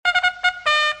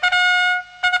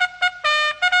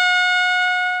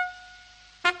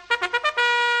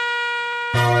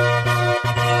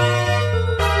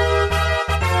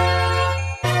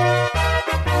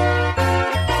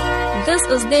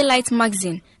is Daylight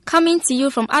Magazine, coming to you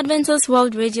from Adventist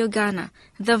World Radio Ghana,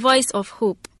 the voice of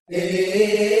hope.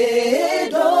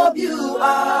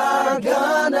 AWR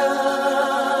Ghana,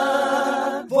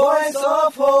 voice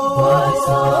of hope.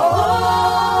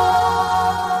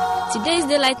 Today's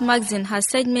Daylight Magazine has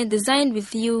segment designed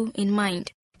with you in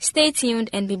mind. Stay tuned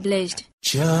and be blessed.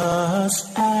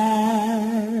 Just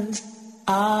as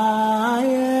I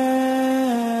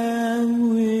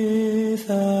am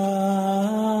without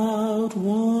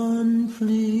one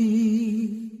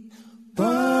plea,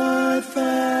 but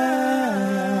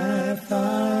that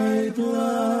thy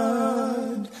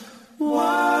blood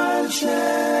was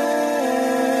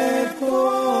shed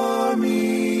for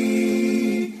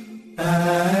me,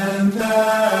 and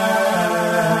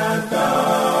that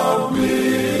thou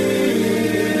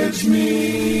bidst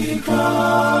me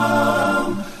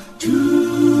come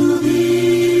to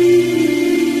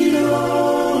thee, O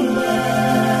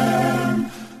Lamb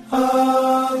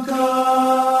of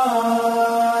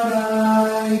God,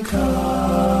 I come.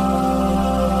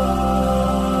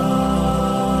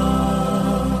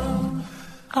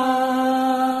 I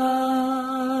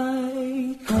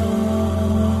come.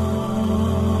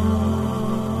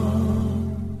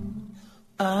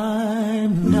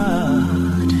 I'm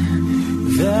not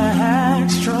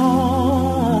that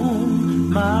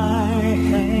strong. My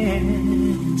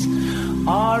hands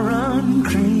are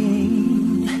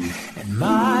unclean, and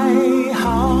my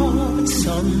heart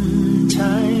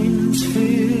sometimes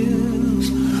fills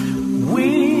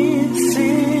with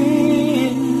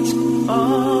sins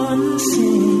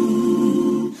unseen,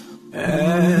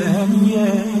 and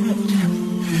yet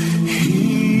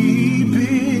He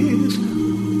bids,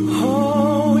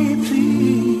 oh, He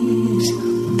please,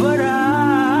 but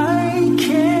I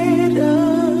can't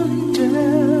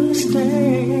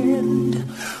understand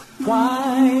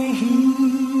why He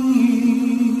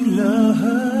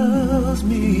loves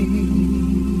me.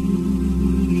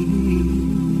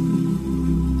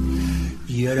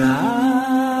 Yet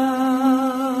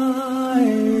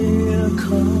I'll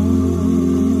come.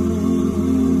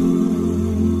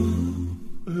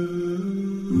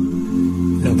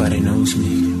 Nobody knows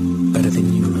me better than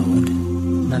you, Lord.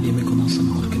 Nadie me conoce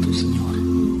mejor que tú, Señor.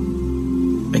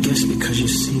 I guess because you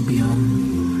see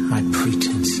beyond my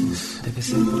pretenses, Debe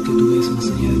ser porque tú ves más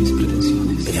allá de mis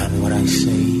pretensiones, beyond what I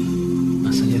say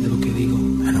más allá de lo que digo,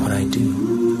 and what I do.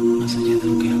 más allá de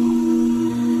lo que hago.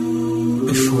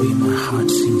 Before you, my heart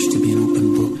seems to be an open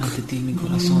book, Ante ti mi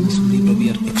corazón es un libro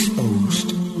abierto,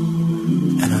 exposed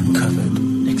and uncovered.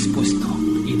 expuesto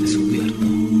y descubierto.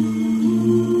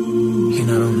 You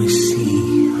not only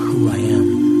see who I am,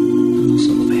 No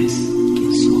solo ves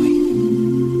quién soy,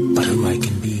 but who I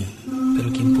can be. pero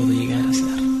quién puedo llegar a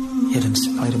ser. Yet in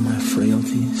spite of my Y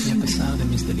frailties, a pesar de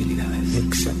mis debilidades, you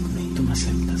accept me tú me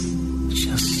aceptas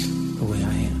just the way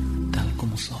I am. tal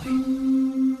como soy.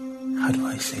 How do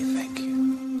I say thank you?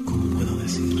 ¿Cómo puedo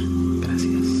decir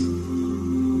gracias?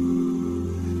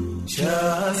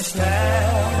 Just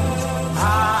as I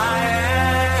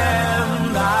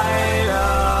am, thy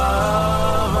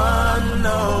love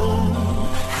unknown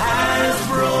has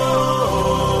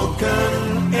broken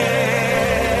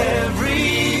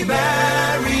every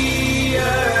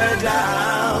barrier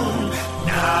down.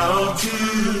 Now to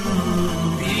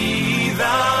be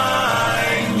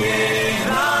thine, yea,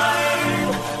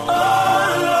 thine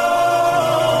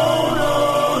alone, O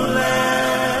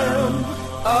Lamb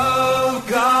of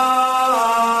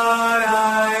God, I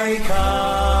come.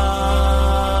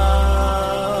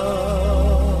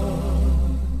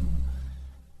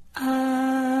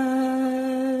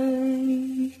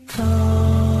 I come.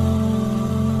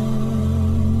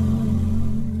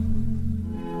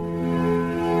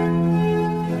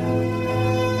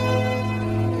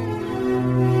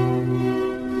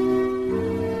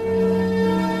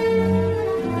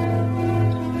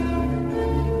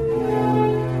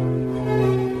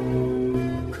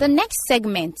 The next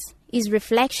segment is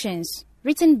Reflections,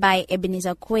 written by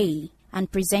Ebenezer Quay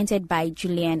and presented by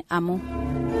Julian Amo.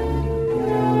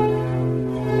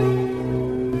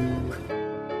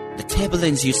 The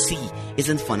turbulence you see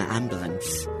isn't for an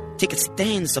ambulance. Take a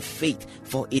stance of faith,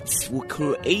 for it will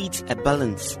create a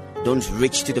balance. Don't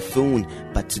reach to the phone,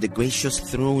 but to the gracious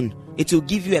throne. It will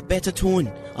give you a better tone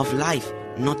of life,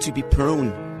 not to be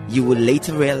prone. You will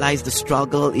later realize the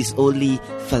struggle is only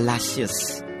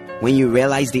fallacious. When you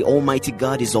realize the Almighty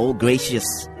God is all gracious.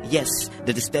 Yes,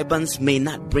 the disturbance may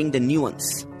not bring the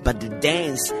nuance, but the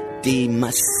dance, they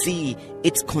must see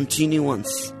its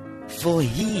continuance. For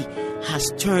He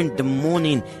has turned the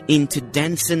mourning into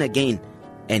dancing again,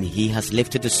 and He has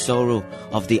lifted the sorrow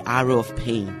of the arrow of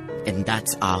pain. And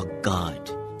that's our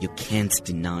God. You can't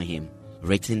deny Him.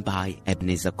 written by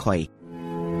Ebenezer Coy.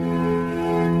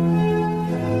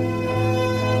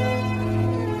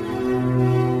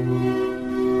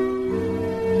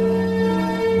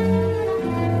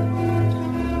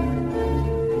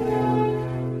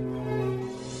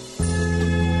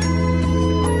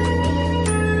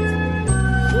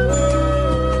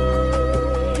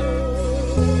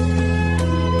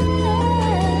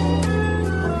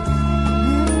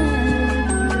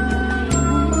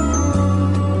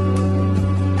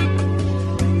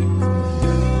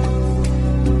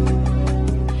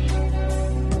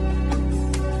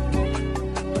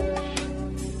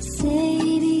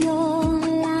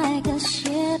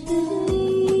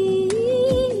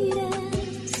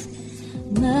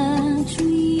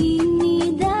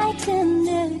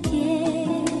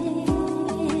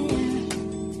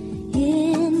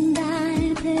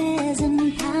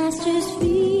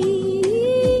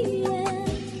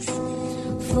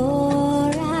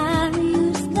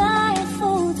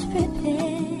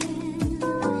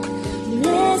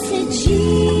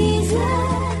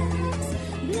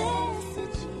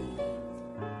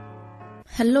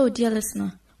 Hello, dear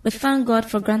listener. We thank God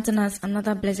for granting us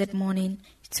another blessed morning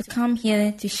to come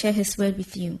here to share His word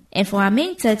with you. And for our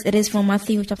main text, it is from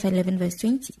Matthew chapter 11, verse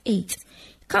 28.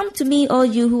 Come to me, all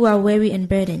you who are weary and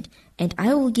burdened, and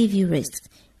I will give you rest.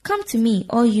 Come to me,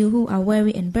 all you who are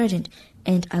weary and burdened,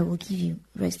 and I will give you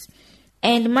rest.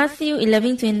 And Matthew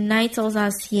 11:29 tells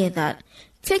us here that,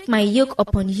 take my yoke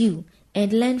upon you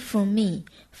and learn from me,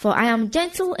 for I am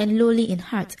gentle and lowly in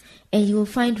heart, and you will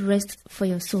find rest for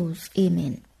your souls.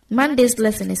 Amen. Monday's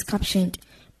lesson is captioned,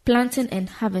 Planting and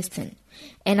Harvesting.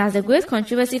 And as the great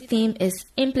controversy theme is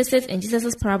implicit in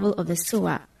Jesus' parable of the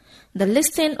sower, the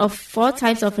listing of 4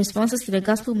 types of responses to the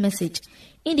gospel message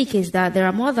indicates that there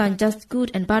are more than just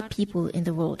good and bad people in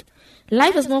the world.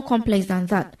 Life is more complex than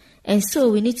that, and so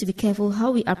we need to be careful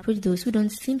how we approach those who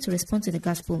don't seem to respond to the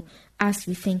gospel as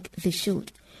we think they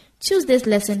should. Tuesday's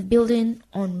lesson, building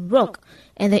on rock,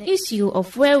 and the issue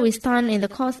of where we stand in the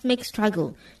cosmic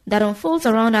struggle that unfolds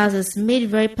around us is made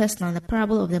very personal in the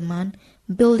parable of the man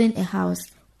building a house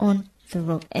on the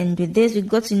rock. And with this, we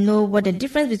got to know what the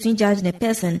difference between judging a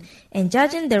person and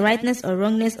judging the rightness or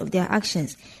wrongness of their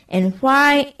actions, and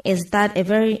why is that a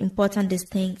very important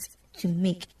distinction to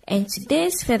make. And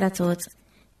today's further thought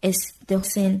is the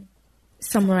sin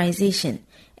summarization.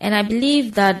 And I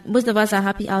believe that most of us are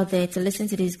happy out there to listen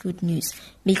to this good news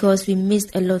because we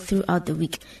missed a lot throughout the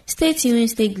week. Stay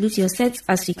tuned, stay glued to your sets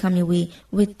as we come your way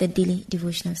with the daily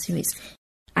devotional series.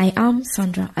 I am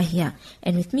Sandra Ahia,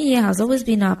 and with me here has always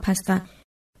been our pastor,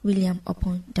 William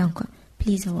Opon Dankwa.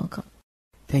 Please and welcome.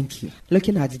 Thank you.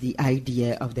 Looking at the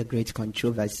idea of the great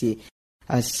controversy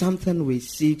as something we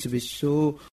see to be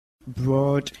so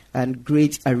broad and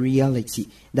great a reality.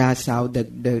 That's how the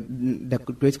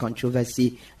great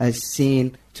controversy is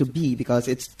seen to be, because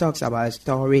it talks about a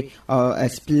story or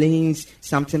explains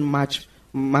something much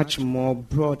more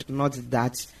broad, not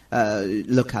that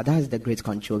local. That's the great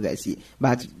controversy.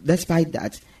 But despite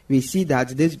that, we see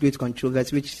that this great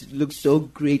controversy, which looks so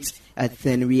great a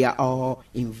thing, we are all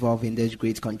involved in this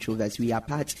great controversy. We are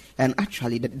part, and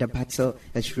actually the battle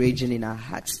is raging in our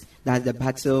hearts. That's the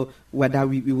battle, whether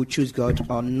we will choose God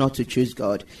or not to choose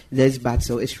God. This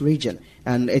battle is raging,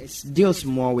 and it deals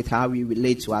more with how we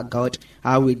relate to our God,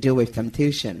 how we deal with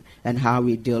temptation, and how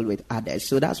we deal with others.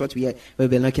 So that's what we've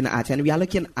been looking at, and we are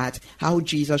looking at how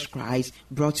Jesus Christ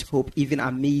brought hope even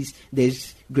amidst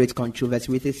this great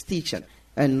controversy with His teaching,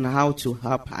 and how to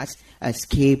help us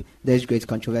escape this great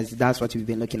controversy. That's what we've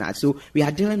been looking at. So we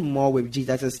are dealing more with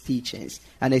Jesus' teachings,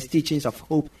 and His teachings of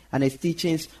hope, and His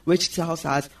teachings which tells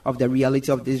us of the reality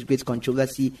of this great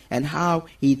controversy, and how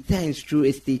He turns through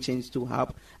His teachings to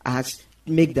help us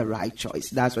make the right choice.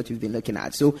 That's what we've been looking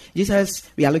at. So Jesus,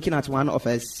 we are looking at one of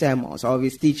His sermons, or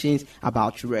His teachings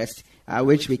about rest,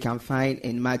 which we can find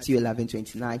in Matthew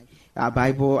 11:29. Our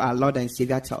Bible, our Lord and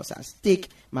Savior tells us, take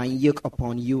my yoke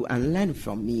upon you and learn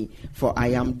from me, for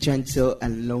I am gentle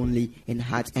and lonely in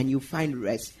heart, and you find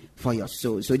rest for your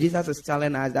soul. So Jesus is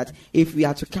telling us that if we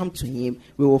are to come to Him,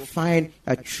 we will find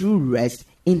a true rest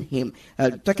in Him.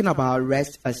 Talking about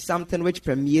rest as something which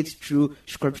permeates through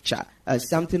Scripture, as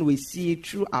something we see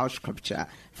throughout Scripture.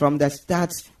 From the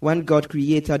start, when God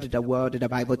created the world, the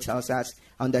Bible tells us,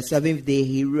 on the 7th day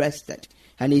He rested.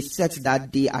 And He set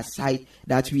that day aside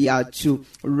that we are to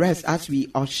rest as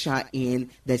we usher in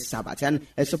the Sabbath. And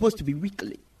it's supposed to be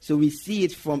weekly. So we see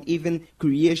it from even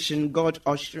creation, God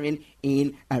ushering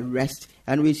in a rest.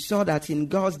 And we saw that in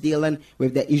God's dealing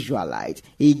with the Israelites,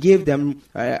 He gave them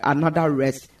another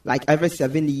rest, like every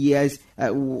 7 years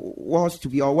were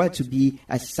to be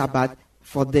a Sabbath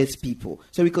for these people.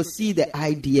 So we could see the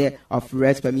idea of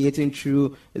rest permeating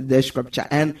through the scripture.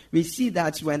 And we see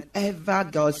that whenever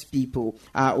God's people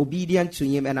are obedient to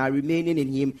him and are remaining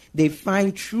in him, they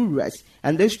find true rest.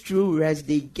 And this true rest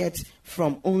they get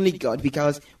from only God,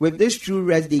 because with this true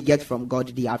rest they get from God,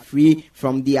 they are free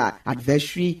from their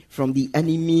adversary, from the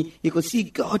enemy. You could see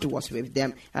God was with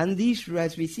them. And this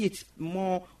rest, we see it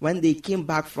more when they came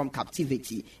back from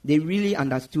captivity. They really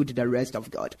understood the rest of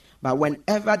God. But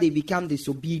whenever they become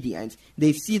disobedient,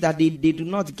 they see that they do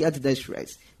not get this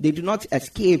rest. They do not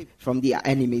escape from their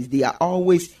enemies. They are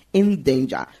always in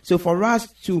danger. So for us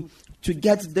to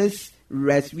get this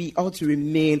rest, we ought to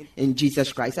remain in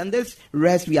Jesus Christ. And this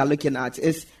rest we are looking at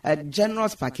is a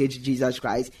generous package Jesus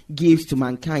Christ gives to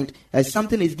mankind.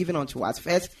 Something is given unto us.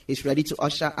 First, he's ready to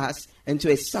usher us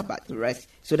into a Sabbath rest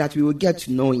so that we will get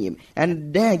to know him.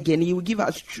 And then again, he will give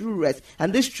us true rest.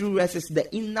 And this true rest is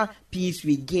the inner peace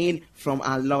we gain from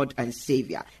our Lord and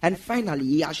Savior. And finally,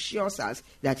 he assures us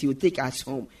that he will take us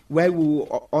home, where we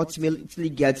will ultimately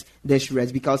get this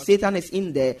rest, because Satan is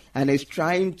in there and is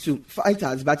trying to fight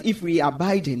us. But if we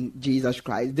abide in Jesus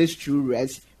Christ, this true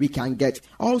rest we can get.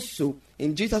 Also,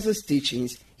 in Jesus'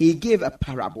 teachings, he gave a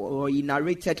parable, or he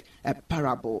narrated a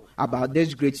parable about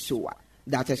this great sower.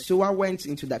 That a sower went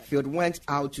into the field, went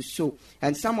out to sow,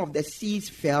 and some of the seeds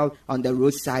fell on the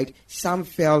roadside, some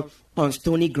fell on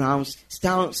stony grounds,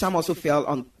 some also fell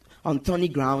on thorny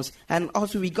grounds, and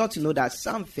also we got to know that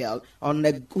some fell on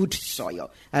a good soil.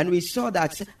 And we saw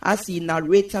that as he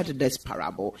narrated this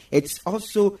parable, it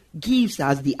also gives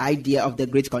us the idea of the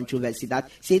great controversy,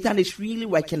 that Satan is really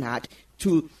working hard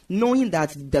to knowing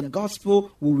that the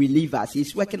gospel will relieve us.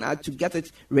 He's working hard to get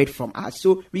it rid from us.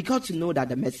 So we got to know that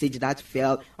the message that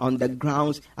fell on the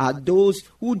grounds are those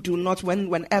who do not,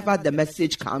 whenever the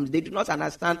message comes, they do not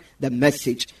understand the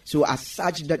message. So as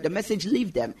such, the message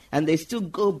leaves them and they still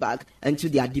go back into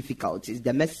their difficulties.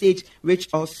 The message which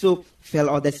also fell,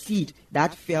 or the seed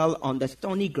that fell on the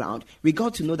stony ground, we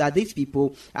got to know that these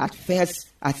people at first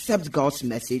accept God's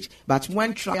message, but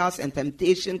when trials and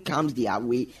temptation comes their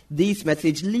way, this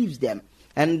message leaves them.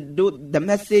 And the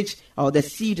message, or the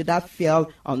seed that fell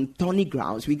on thorny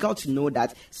grounds, we got to know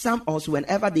that some also,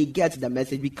 whenever they get the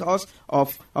message, because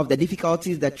of the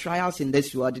difficulties, the trials in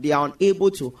this world, they are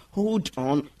unable to hold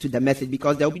on to the message,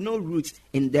 because there will be no roots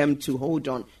in them to hold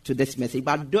on to this message.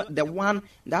 But the one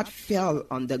that fell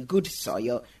on the good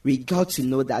soil, we got to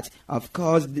know that, of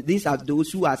course, these are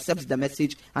those who accept the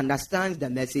message, understand the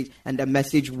message, and the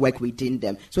message work within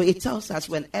them. So it tells us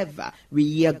whenever we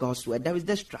hear God's word, there is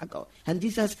the struggle. And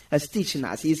Jesus is teaching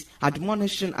us, he's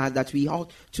admonishing us that we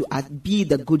ought to be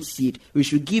the good seed. We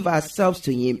should give ourselves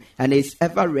to him, and he's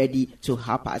ever ready to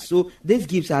help us. So this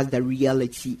gives us the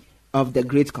reality of the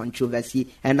great controversy,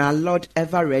 and our Lord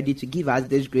ever ready to give us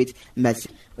this great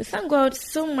message. We thank God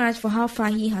so much for how far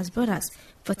he has brought us,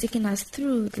 for taking us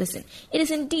through this lesson. It is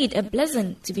indeed a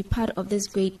blessing to be part of this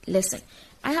great lesson.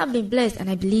 I have been blessed, and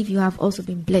I believe you have also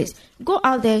been blessed. Go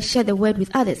out there, share the word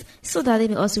with others, so that they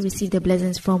may also receive the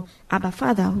blessings from Abba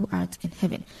Father who art in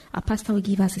heaven. Our pastor will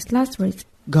give us his last words.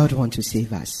 God wants to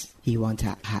save us. He wants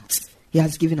our hearts. He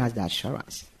has given us the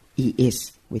assurance. He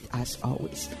is with us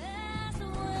always.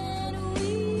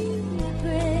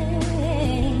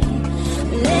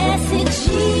 Blessed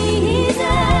Jesus,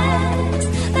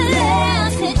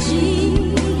 blessed Jesus,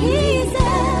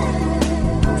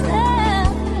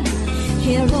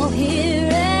 hear, oh, hear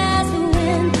us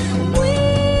when we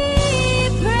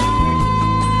pray.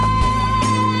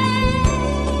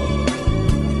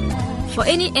 For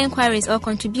any enquiries or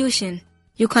contribution,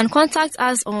 you can contact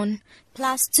us on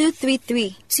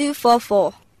 +233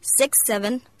 244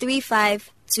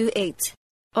 673528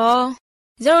 or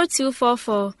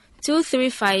 0244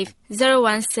 235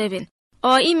 017,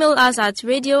 or email us at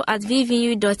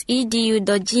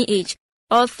radio@vvu.edu.gh,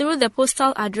 or through the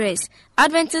postal address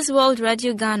Adventist World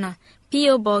Radio Ghana,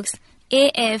 P.O. Box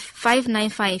AF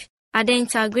 595,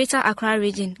 Adenta, Greater Accra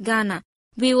Region, Ghana.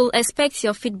 We will expect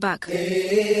your feedback. AWR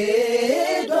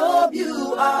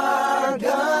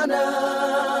Ghana,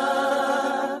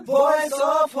 Voice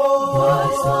of Hope.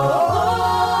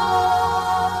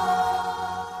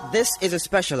 This is a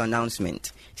special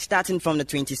announcement. Starting from the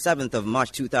 27th of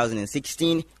March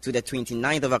 2016 to the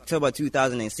 29th of October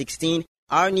 2016,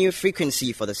 our new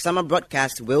frequency for the summer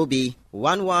broadcast will be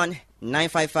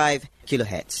 11955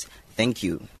 kilohertz. Thank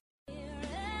you.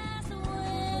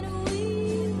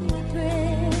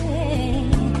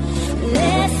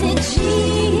 Blessed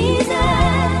Jesus,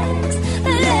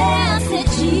 blessed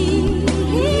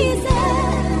Jesus,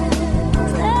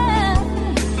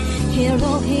 hear,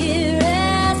 oh, hear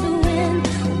us when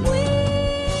we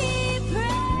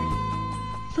pray.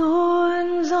 Lord,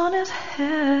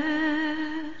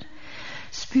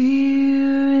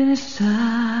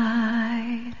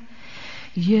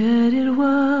 Yet it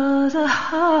was a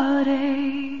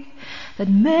heartache that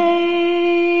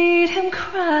made him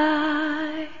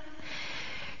cry.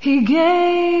 He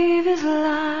gave his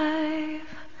life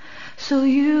so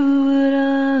you would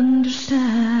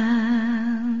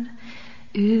understand.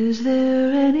 Is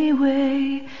there any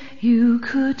way you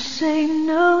could say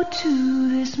no to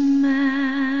this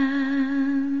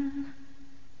man?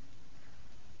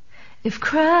 If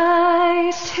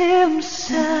Christ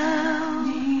himself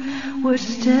were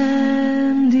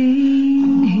standing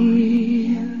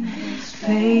here,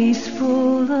 face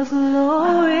full of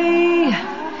glory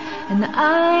and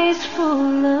eyes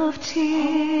full of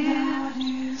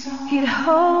tears, he'd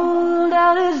hold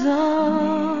out his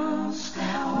arms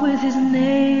with his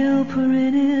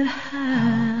nail-printed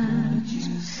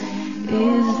hands.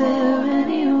 Is there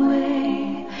any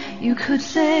way you could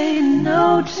say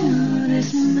no to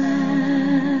this man?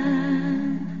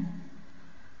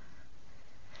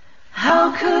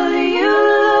 How could you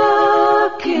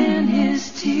look in his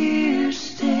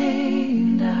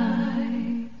tear-stained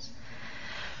eyes,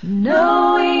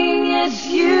 knowing it's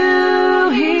you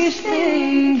he's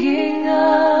thinking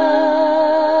of?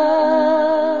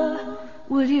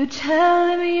 Would you tell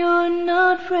him you're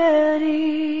not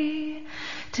ready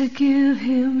to give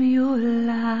him your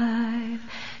life?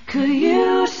 Could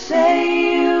you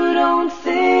say you don't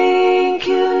think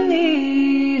you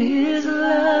need his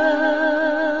love?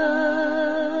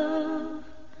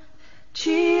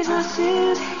 Jesus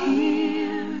is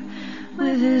here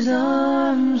with his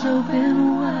arms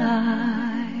open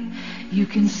wide. You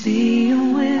can see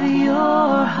him with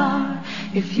your heart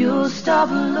if you'll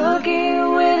stop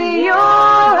looking with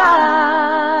your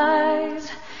eyes.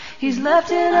 He's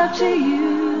left it up to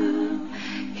you.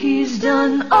 He's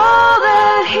done all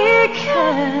that he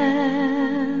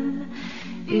can.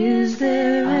 Is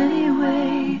there any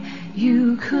way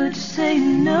you could say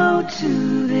no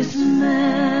to this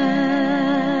man?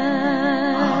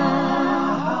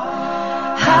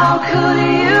 How could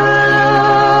you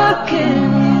look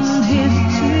in his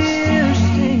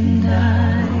tear-stained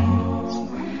eyes,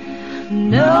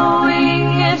 knowing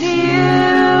it's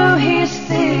you he's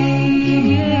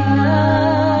thinking of?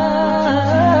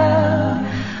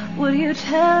 Would you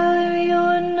tell him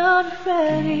you're not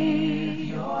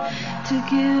ready to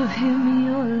give him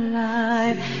your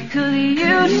life? Could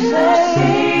you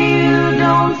say you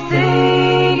don't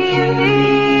think you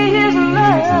need his love?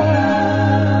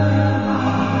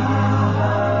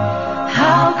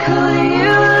 How could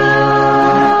you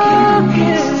look in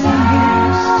his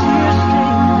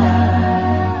tear-stained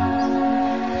eyes,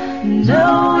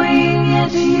 knowing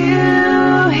it's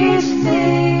you he's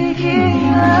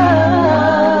thinking of?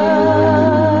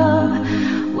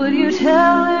 Would you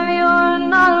tell him you're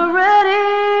not ready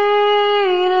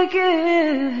to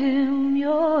give him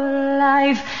your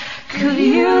life? Could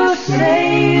you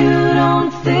say you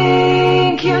don't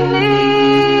think you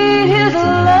need his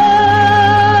love?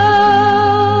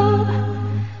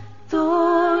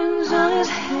 Thorns on his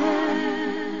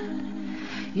head,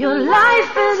 your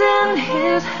life is in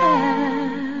his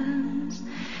hands.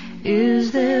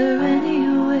 Is there any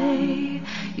way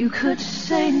you could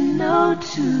say no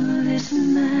to this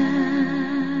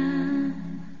man?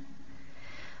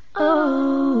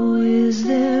 Oh, is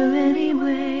there any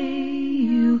way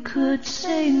you could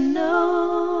say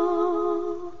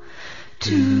no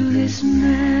to this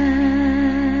man?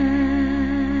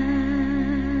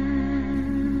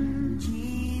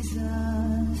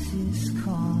 Jesus is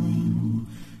calling,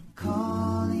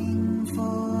 calling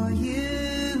for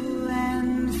you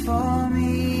and for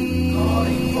me.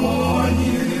 Calling for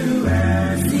you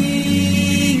and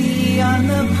me. On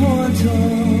the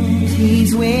portals,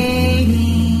 he's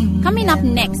waiting. Coming up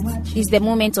next is the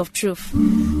moment of truth.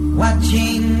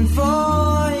 Watching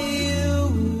for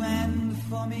you and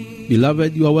for me.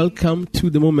 Beloved, you are welcome to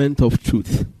the moment of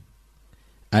truth.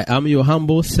 I am your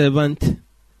humble servant,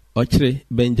 Ochre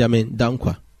Benjamin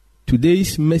Dankwa.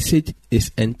 Today's message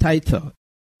is entitled,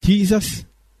 Jesus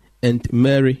and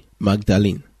Mary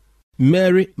Magdalene.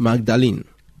 Mary Magdalene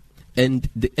and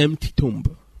the empty tomb.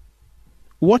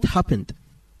 What happened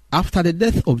after the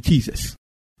death of Jesus?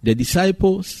 The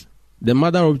disciples, the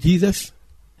mother of Jesus,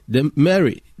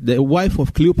 Mary, the wife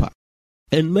of Cleopas,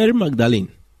 and Mary Magdalene,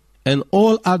 and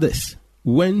all others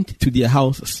went to their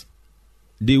houses.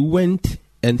 They went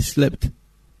and slept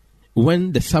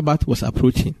when the Sabbath was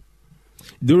approaching.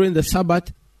 During the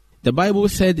Sabbath, the Bible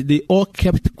said they all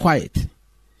kept quiet,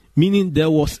 meaning there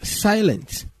was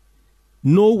silence.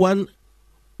 No one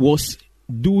was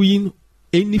doing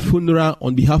any funeral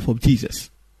on behalf of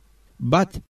Jesus.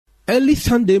 But early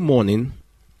Sunday morning,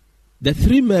 the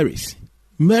three Marys,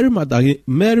 Mary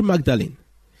Magdalene,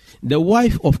 the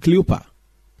wife of Cleopas,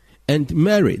 and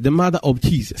Mary, the mother of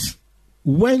Jesus,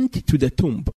 went to the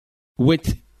tomb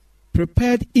with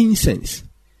prepared incense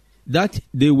that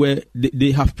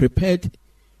they have prepared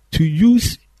to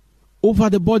use over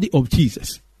the body of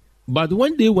Jesus. But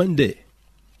when they went there,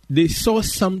 they saw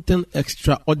something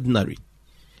extraordinary.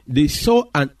 They saw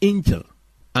an angel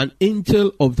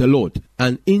of the Lord,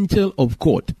 an angel of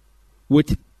God,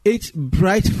 with its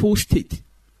brightful state,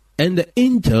 and the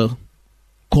angel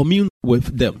communed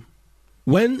with them.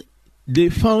 When they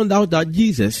found out that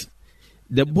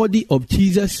the body of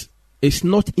Jesus is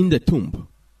not in the tomb,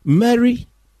 Mary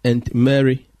and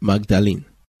Mary Magdalene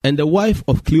and the wife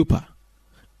of Cleopas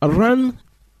ran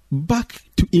back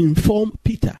to inform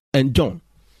Peter and John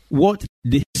what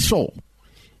they saw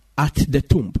at the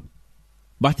tomb.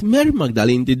 But Mary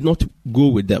Magdalene did not go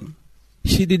with them.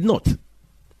 She did not.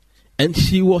 And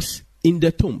she was in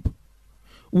the tomb.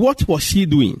 What was she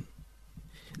doing?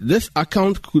 This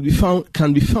account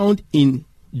can be found in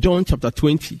John chapter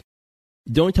 20.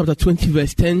 John chapter 20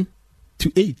 verse 10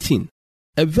 to 18.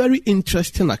 A very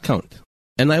interesting account.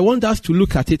 And I want us to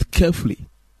look at it carefully.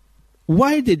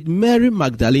 Why did Mary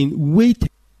Magdalene wait?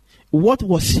 What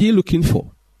was she looking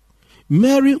for?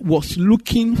 Mary was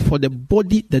looking for the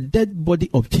dead body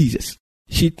of Jesus.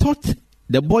 She thought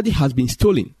the body has been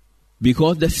stolen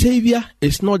because the Savior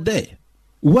is not there.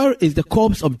 Where is the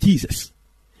corpse of Jesus?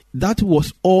 That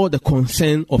was all the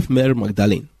concern of Mary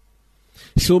Magdalene.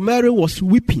 So Mary was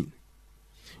weeping,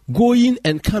 going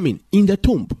and coming in the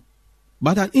tomb.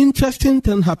 But an interesting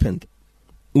thing happened.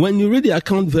 When you read the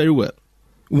account very well,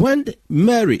 when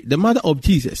Mary, the mother of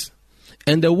Jesus,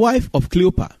 and the wife of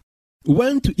Cleopas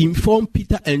went to inform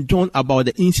Peter and John about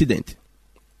the incident,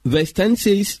 verse 10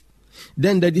 says,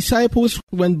 then the disciples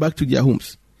went back to their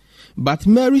homes. But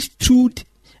Mary stood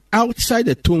outside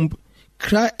the tomb,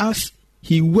 cried as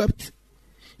he wept.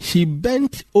 She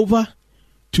bent over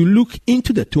to look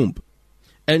into the tomb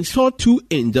and saw two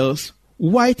angels,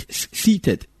 white,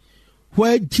 seated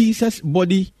where Jesus'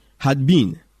 body had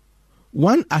been,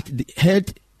 one at the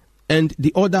head and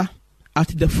the other at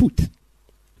the foot.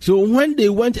 So when they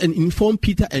went and informed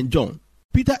Peter and John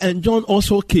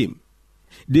also came.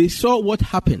 They saw what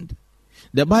happened.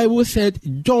 The Bible said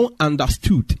John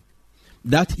understood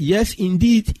that yes,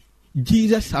 indeed,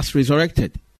 Jesus has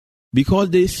resurrected, because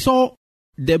they saw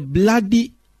the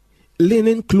bloody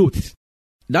linen clothes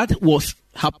that was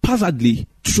haphazardly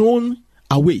thrown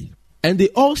away. And they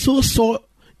also saw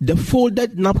the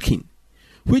folded napkin,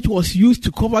 which was used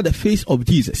to cover the face of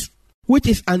Jesus, which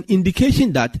is an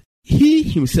indication that he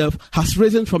himself has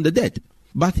risen from the dead.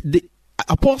 But the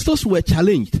apostles were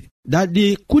challenged that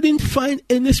they couldn't find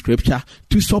any scripture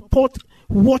to support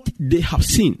what they have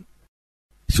seen.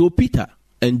 So Peter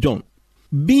and John,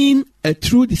 being a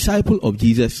true disciple of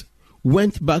Jesus,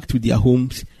 went back to their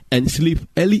homes and sleep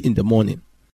early in the morning.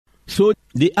 So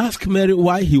they asked Mary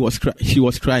why she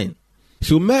was crying.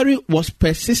 So Mary was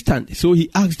persistent. So he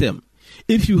asked them,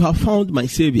 if you have found my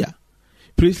Savior,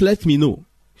 please let me know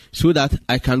so that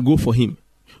I can go for him.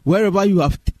 Wherever you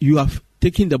have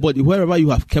taken the body, wherever you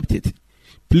have kept it,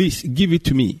 please give it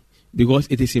to me, because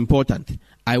it is important.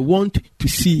 I want to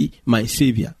see my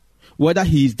Savior, whether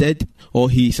he is dead or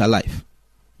he is alive.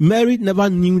 Mary never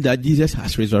knew that Jesus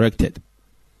has resurrected.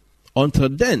 Until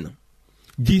then,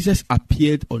 Jesus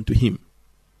appeared unto him.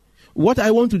 What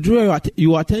I want to draw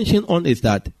your attention on is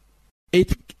that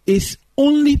it is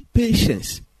only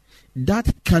patience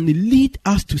that can lead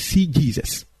us to see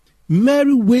Jesus.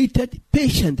 Mary waited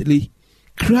patiently,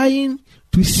 crying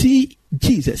to see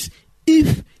Jesus.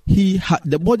 If he had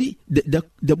the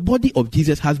body of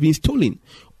Jesus has been stolen,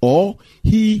 or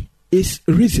he is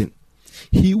risen,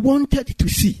 he wanted to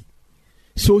see.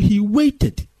 So he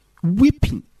waited,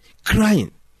 weeping,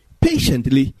 crying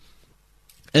patiently,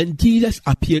 and Jesus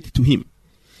appeared to him.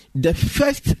 The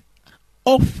first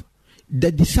of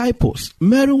the disciples,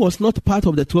 Mary was not part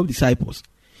of the 12 disciples.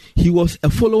 He was a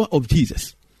follower of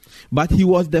Jesus, but he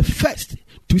was the first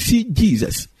to see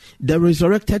Jesus, the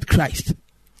resurrected Christ.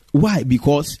 Why?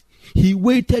 Because he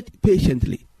waited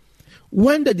patiently.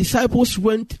 When the disciples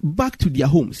went back to their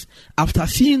homes, after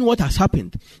seeing what has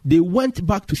happened, they went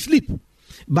back to sleep.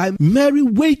 But Mary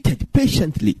waited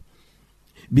patiently.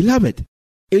 Beloved,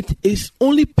 it is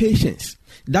only patience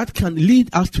that can lead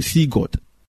us to see God.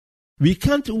 We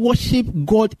can't worship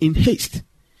God in haste.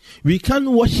 We can't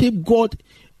worship God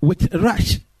with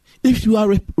rush. If you are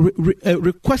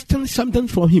requesting something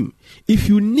from him, if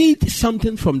you need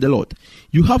something from the Lord,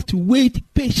 you have to wait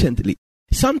patiently.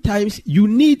 Sometimes you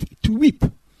need to weep,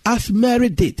 as Mary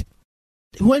did.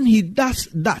 When he does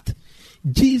that,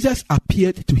 Jesus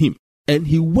appeared to him. And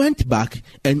he went back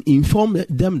and informed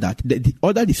them that the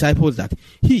other disciples that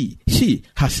she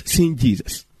has seen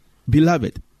Jesus.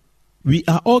 Beloved, we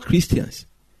are all Christians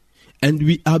and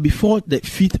we are before the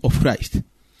feet of Christ.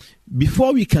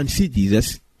 Before we can see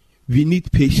Jesus, we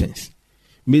need patience.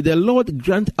 May the Lord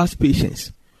grant us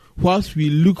patience whilst we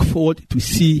look forward to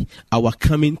see our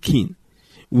coming King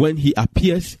when he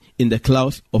appears in the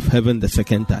clouds of heaven the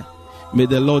second time. May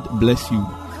the Lord bless you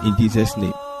in Jesus'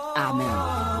 name.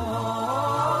 Amen.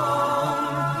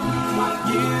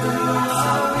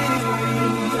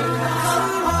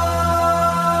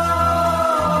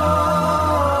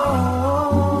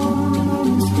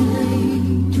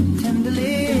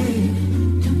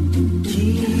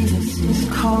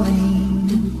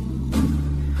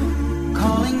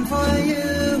 Calling for you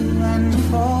and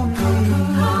for me.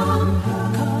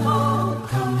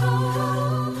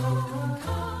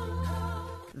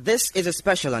 This is a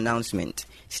special announcement.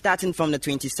 Starting from the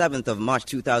 27th of March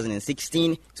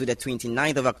 2016 to the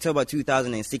 29th of October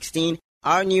 2016,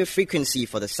 our new frequency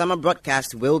for the summer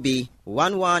broadcast will be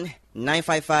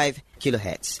 11955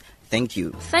 kilohertz. Thank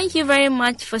you. Thank you very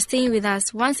much for staying with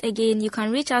us. Once again, you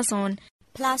can reach us on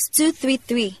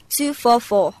 +233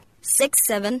 244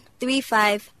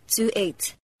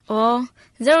 673528 or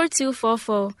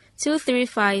 0244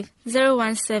 235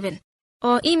 017,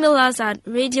 or email us at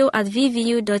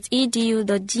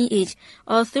radio@vvu.edu.gh,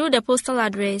 or through the postal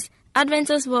address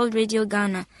Adventist World Radio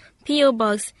Ghana, P.O.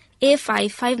 Box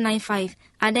A5595,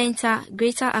 Adenta,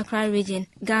 Greater Accra Region,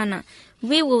 Ghana.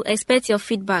 We will expect your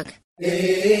feedback.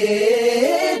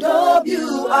 AWR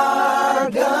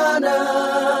Ghana,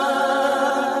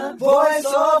 Voice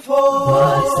of Hope.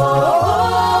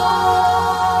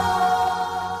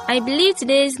 I believe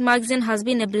today's magazine has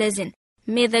been a blessing.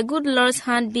 May the good Lord's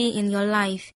hand be in your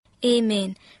life.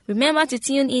 Amen. Remember to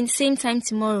tune in same time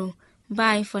tomorrow.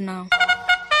 Bye for now.